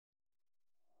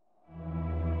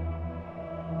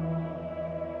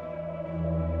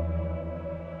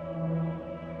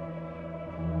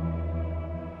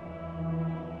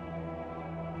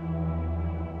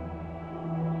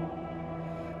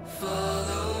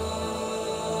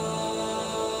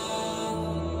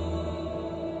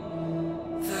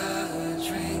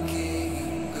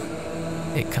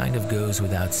It kind of goes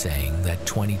without saying that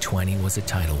 2020 was a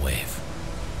tidal wave.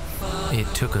 It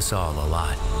took us all a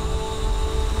lot.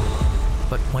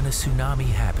 But when a tsunami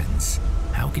happens,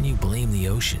 how can you blame the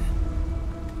ocean?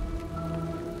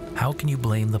 How can you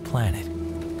blame the planet?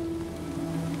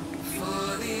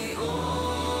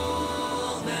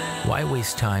 Why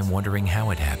waste time wondering how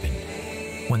it happened,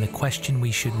 when the question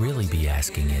we should really be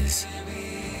asking is,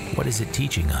 what is it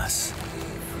teaching us?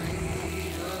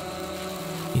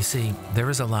 You see, there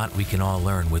is a lot we can all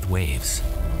learn with waves.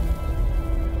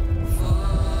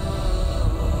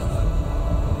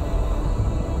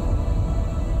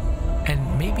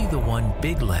 And maybe the one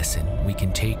big lesson we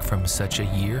can take from such a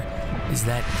year is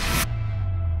that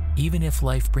even if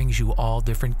life brings you all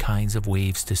different kinds of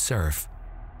waves to surf,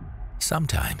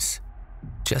 sometimes,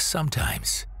 just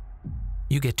sometimes,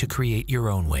 you get to create your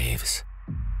own waves.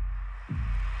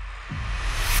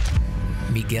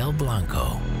 Miguel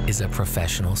Blanco is a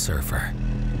professional surfer,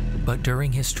 but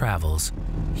during his travels,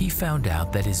 he found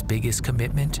out that his biggest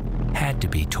commitment had to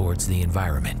be towards the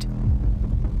environment.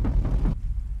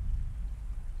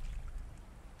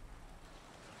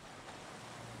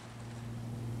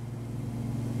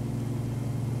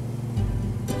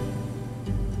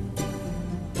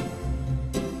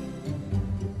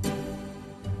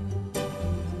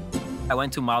 I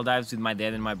went to Maldives with my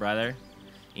dad and my brother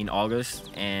in August,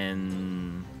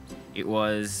 and it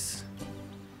was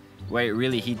where it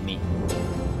really hit me.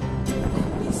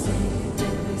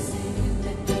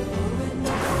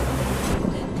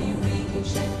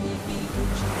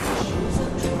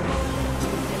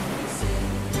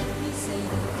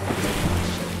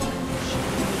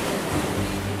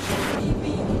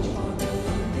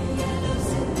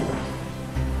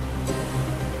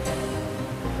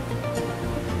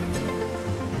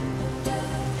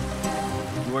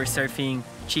 We were surfing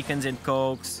chickens and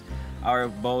cokes. Our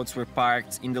boats were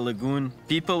parked in the lagoon.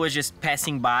 People were just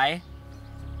passing by.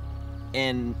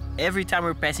 And every time we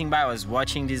were passing by, I was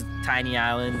watching this tiny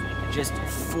island just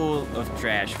full of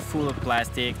trash, full of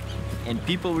plastic. And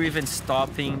people were even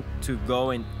stopping to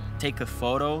go and take a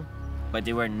photo, but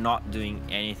they were not doing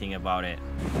anything about it.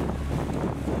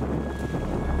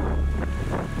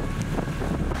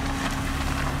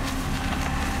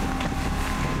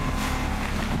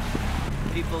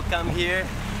 People come here,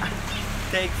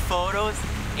 take photos,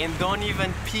 and don't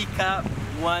even pick up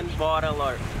one bottle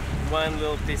or one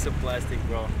little piece of plastic,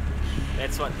 bro.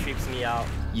 That's what trips me out.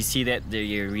 You see that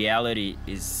the reality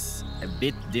is a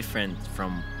bit different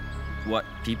from what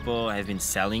people have been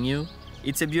selling you.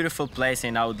 It's a beautiful place,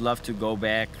 and I would love to go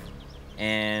back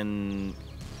and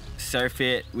surf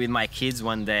it with my kids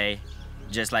one day,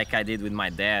 just like I did with my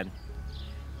dad.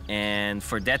 And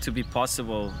for that to be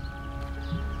possible,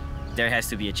 there has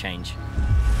to be a change.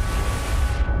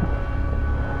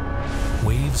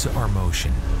 Waves are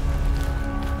motion,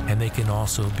 and they can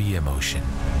also be emotion.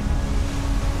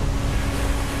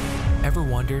 Ever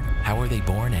wondered, how are they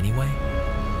born anyway?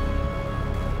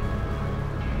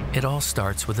 It all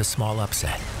starts with a small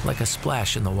upset, like a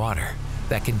splash in the water,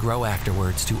 that can grow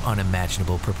afterwards to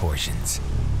unimaginable proportions.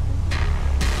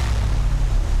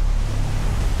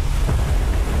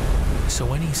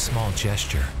 So any small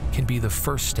gesture can be the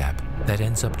first step that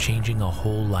ends up changing a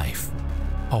whole life,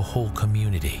 a whole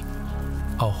community,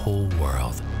 a whole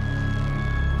world.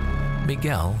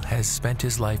 Miguel has spent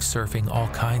his life surfing all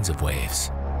kinds of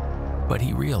waves, but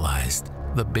he realized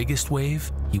the biggest wave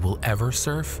he will ever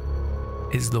surf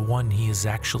is the one he is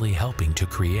actually helping to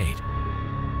create.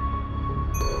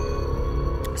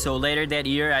 So later that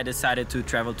year, I decided to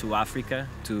travel to Africa,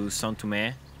 to São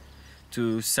Tomé,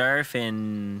 to surf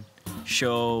and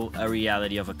show a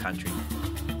reality of a country.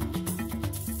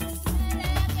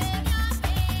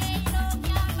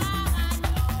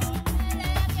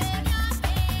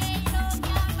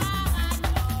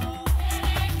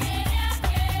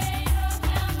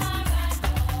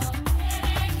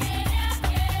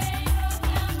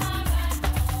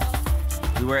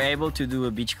 We were able to do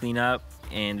a beach cleanup,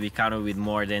 and we counted with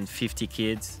more than 50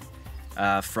 kids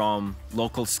from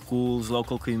local schools,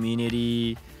 local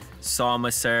community.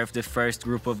 Soma surf, the first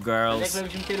group of girls.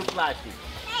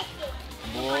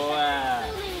 Boa!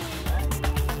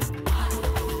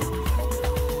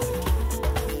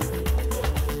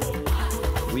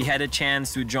 We had a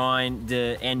chance to join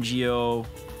the NGO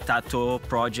Tato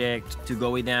project, to go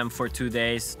with them for 2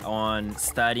 days on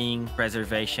studying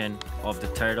preservation of the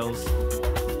turtles.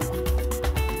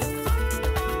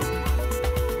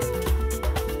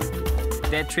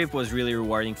 That trip was really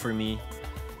rewarding for me.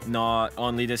 Not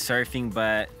only the surfing,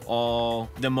 but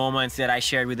all the moments that I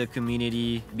shared with the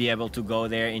community, be able to go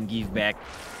there and give back.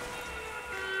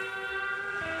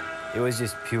 It was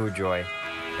just pure joy.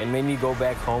 and made me go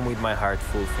back home with my heart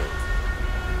fulfilled.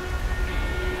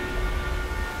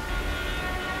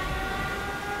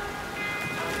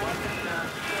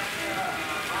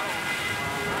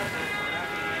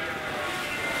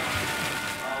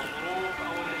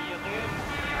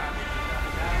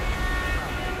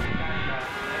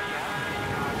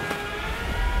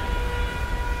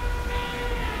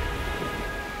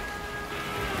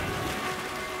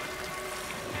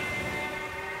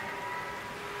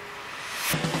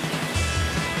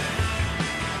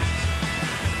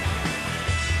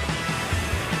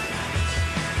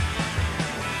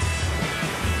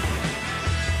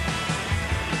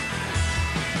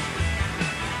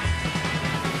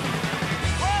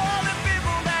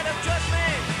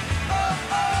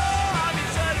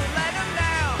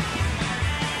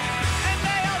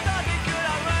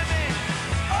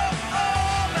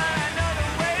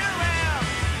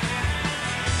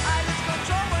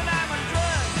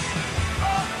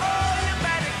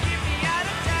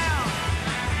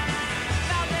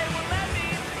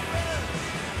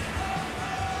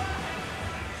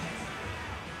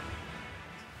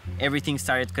 Everything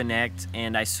started to connect,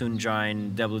 and I soon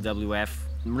joined WWF.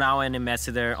 Now an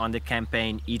ambassador on the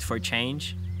campaign Eat for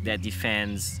Change that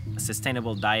defends a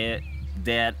sustainable diet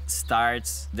that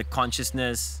starts the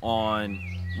consciousness on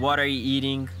what are you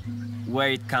eating, where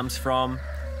it comes from,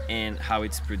 and how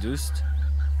it's produced.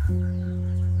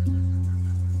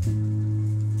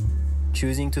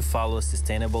 Choosing to follow a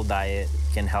sustainable diet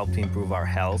can help to improve our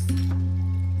health,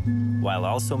 while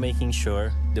also making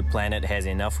sure the planet has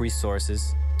enough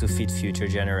resources to feed future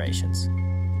generations.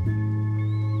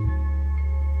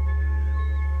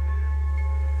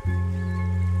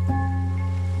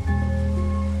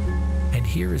 And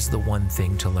here is the one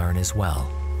thing to learn as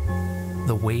well.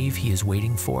 The wave he is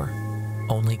waiting for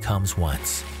only comes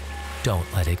once. Don't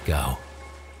let it go.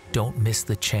 Don't miss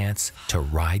the chance to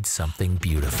ride something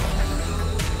beautiful.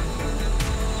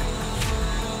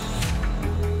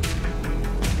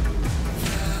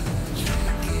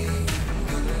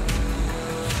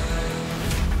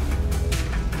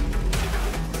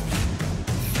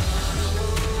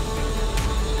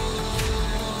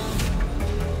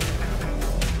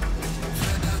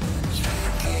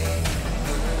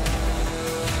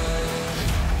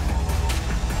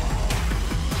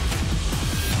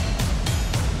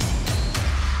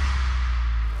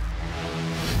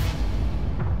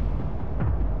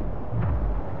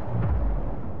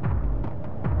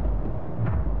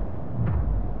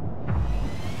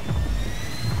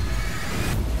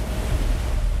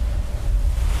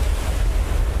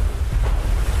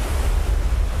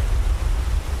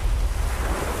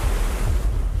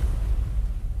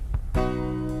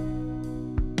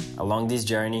 Along this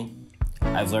journey,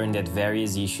 I've learned that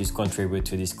various issues contribute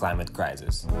to this climate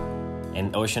crisis,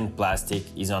 and ocean plastic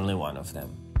is only one of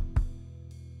them.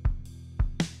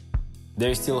 There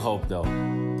is still hope though.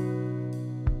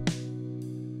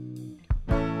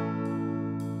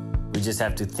 We just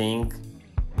have to think,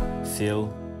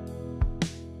 feel,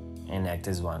 and act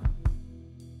as one.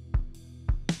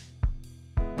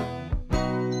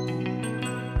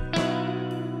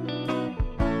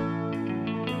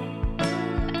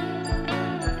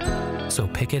 So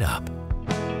pick it up